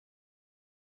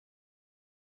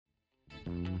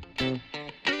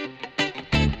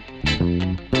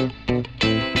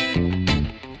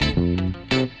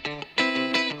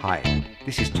Hi,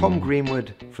 this is Tom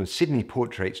Greenwood from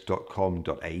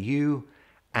sydneyportraits.com.au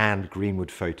and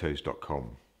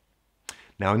greenwoodphotos.com.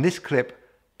 Now in this clip, I'm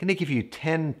going to give you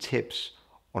 10 tips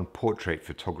on portrait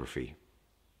photography.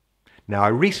 Now I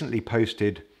recently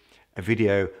posted a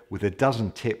video with a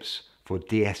dozen tips for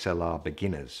DSLR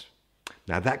beginners.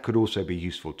 Now that could also be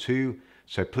useful too,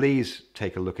 so please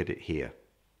take a look at it here.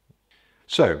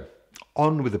 So,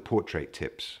 on with the portrait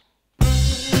tips.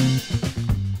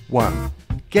 1.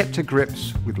 Get to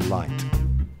grips with light.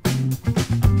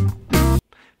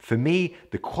 For me,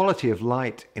 the quality of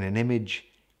light in an image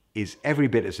is every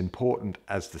bit as important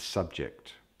as the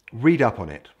subject. Read up on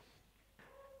it.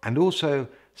 And also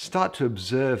start to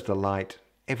observe the light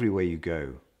everywhere you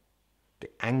go.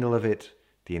 The angle of it,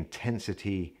 the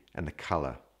intensity, and the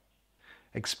color.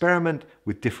 Experiment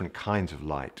with different kinds of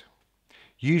light.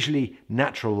 Usually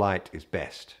natural light is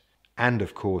best, and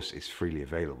of course is freely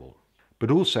available.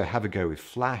 But also have a go with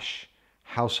flash,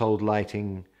 household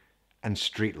lighting, and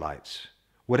street lights,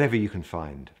 whatever you can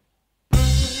find.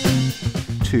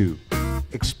 2.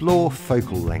 Explore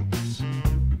focal lengths.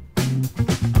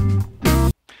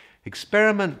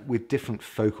 Experiment with different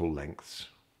focal lengths.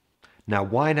 Now,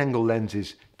 wide-angle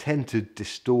lenses tend to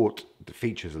distort the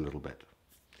features a little bit.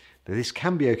 Now, this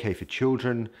can be okay for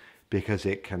children because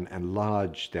it can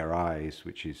enlarge their eyes,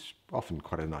 which is often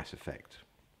quite a nice effect.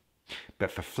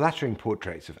 But for flattering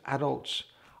portraits of adults,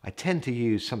 I tend to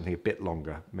use something a bit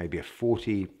longer, maybe a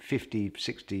 40, 50,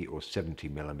 60 or 70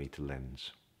 millimeter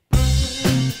lens.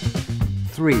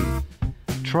 3.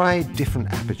 Try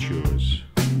different apertures.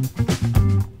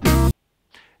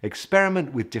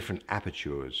 Experiment with different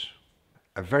apertures.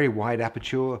 A very wide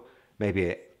aperture, maybe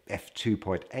a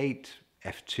f2.8,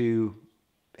 f2,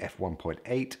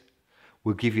 f1.8,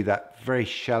 will give you that very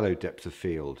shallow depth of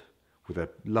field with a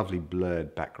lovely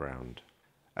blurred background.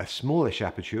 A smallish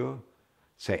aperture,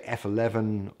 say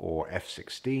f11 or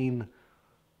f16,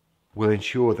 will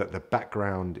ensure that the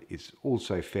background is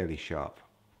also fairly sharp.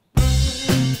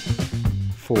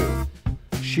 4.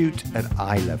 Shoot at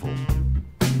eye level.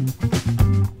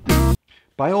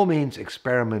 By all means,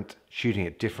 experiment shooting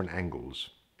at different angles,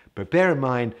 but bear in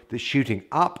mind that shooting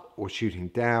up or shooting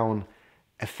down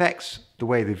affects the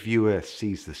way the viewer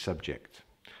sees the subject.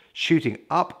 Shooting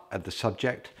up at the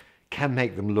subject can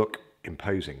make them look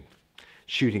imposing.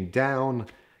 Shooting down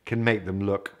can make them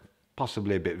look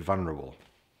possibly a bit vulnerable.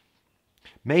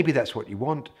 Maybe that's what you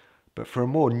want, but for a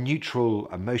more neutral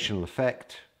emotional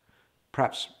effect,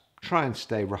 perhaps try and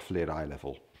stay roughly at eye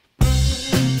level.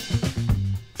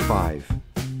 5.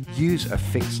 Use a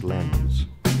fixed lens.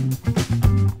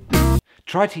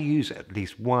 Try to use at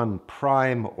least one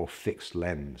prime or fixed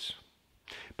lens.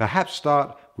 Perhaps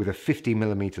start with a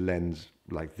 50mm lens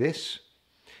like this.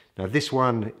 Now this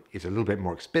one is a little bit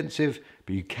more expensive,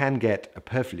 but you can get a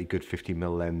perfectly good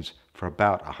 50mm lens for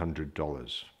about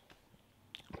 $100.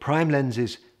 Prime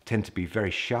lenses tend to be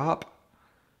very sharp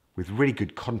with really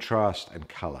good contrast and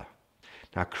color.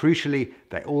 Now crucially,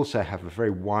 they also have a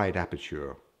very wide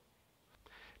aperture.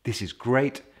 This is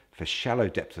great for shallow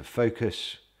depth of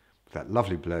focus, with that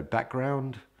lovely blurred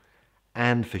background,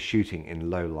 and for shooting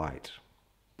in low light.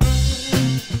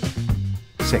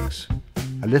 6.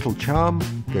 A little charm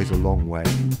goes a long way.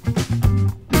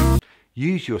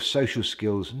 Use your social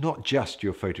skills, not just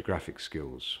your photographic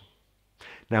skills.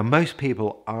 Now, most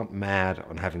people aren't mad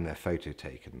on having their photo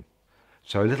taken,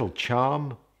 so a little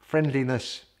charm,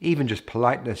 friendliness, even just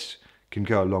politeness can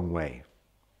go a long way.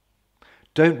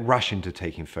 Don't rush into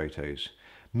taking photos.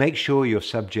 Make sure your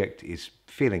subject is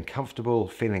feeling comfortable,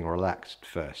 feeling relaxed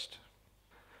first.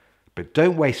 But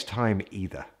don't waste time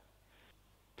either.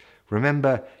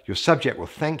 Remember, your subject will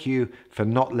thank you for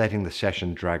not letting the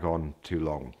session drag on too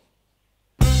long.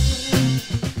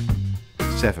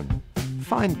 7.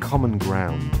 Find common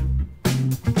ground.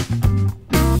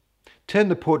 Turn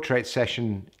the portrait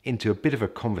session into a bit of a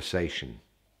conversation.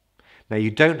 Now, you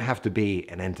don't have to be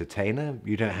an entertainer,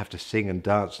 you don't have to sing and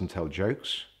dance and tell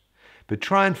jokes, but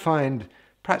try and find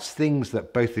perhaps things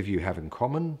that both of you have in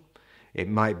common. It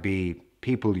might be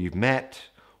people you've met,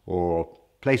 or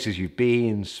places you've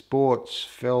been, sports,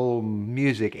 film,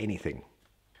 music, anything.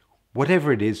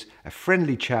 Whatever it is, a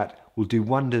friendly chat will do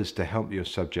wonders to help your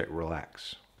subject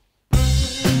relax.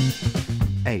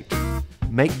 8.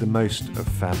 Make the most of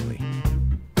family.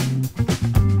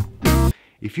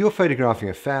 If you're photographing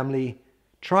a family,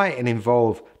 try and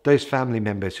involve those family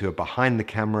members who are behind the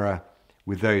camera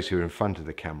with those who are in front of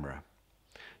the camera.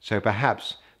 So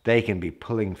perhaps they can be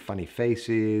pulling funny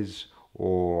faces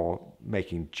or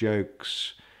making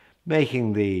jokes.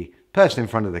 making the person in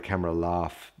front of the camera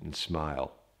laugh and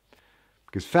smile.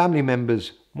 Because family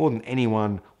members, more than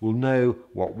anyone, will know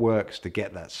what works to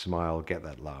get that smile, get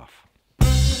that laugh.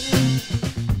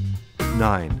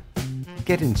 9.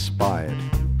 Get inspired.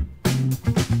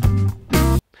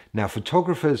 Now,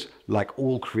 photographers, like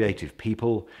all creative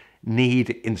people, need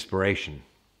inspiration.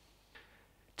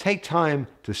 Take time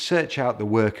to search out the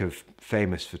work of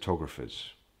famous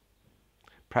photographers.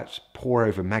 Perhaps pore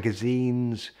over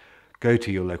magazines, go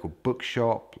to your local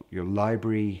bookshop, your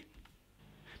library.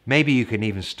 Maybe you can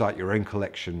even start your own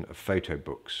collection of photo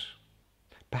books.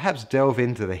 Perhaps delve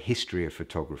into the history of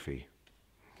photography.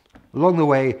 Along the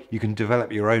way, you can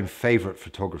develop your own favourite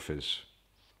photographers.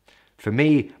 For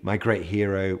me, my great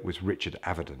hero was Richard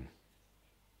Avedon.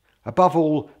 Above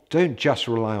all, don't just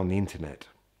rely on the internet.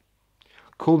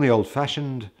 Call me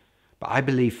old-fashioned, but I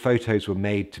believe photos were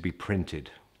made to be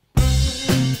printed.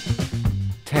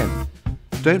 10.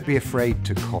 Don't be afraid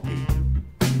to copy.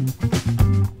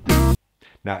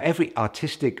 Now, every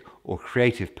artistic or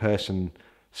creative person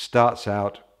starts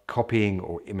out copying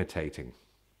or imitating.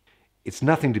 It's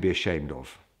nothing to be ashamed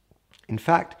of. In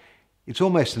fact, it's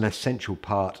almost an essential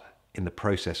part in the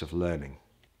process of learning.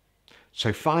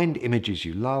 So find images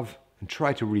you love and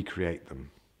try to recreate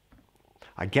them.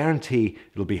 I guarantee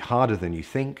it'll be harder than you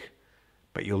think,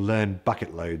 but you'll learn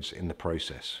bucket loads in the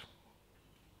process.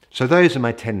 So those are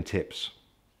my 10 tips.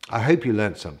 I hope you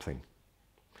learned something.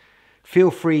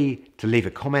 Feel free to leave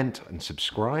a comment and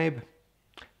subscribe,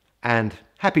 and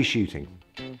happy shooting.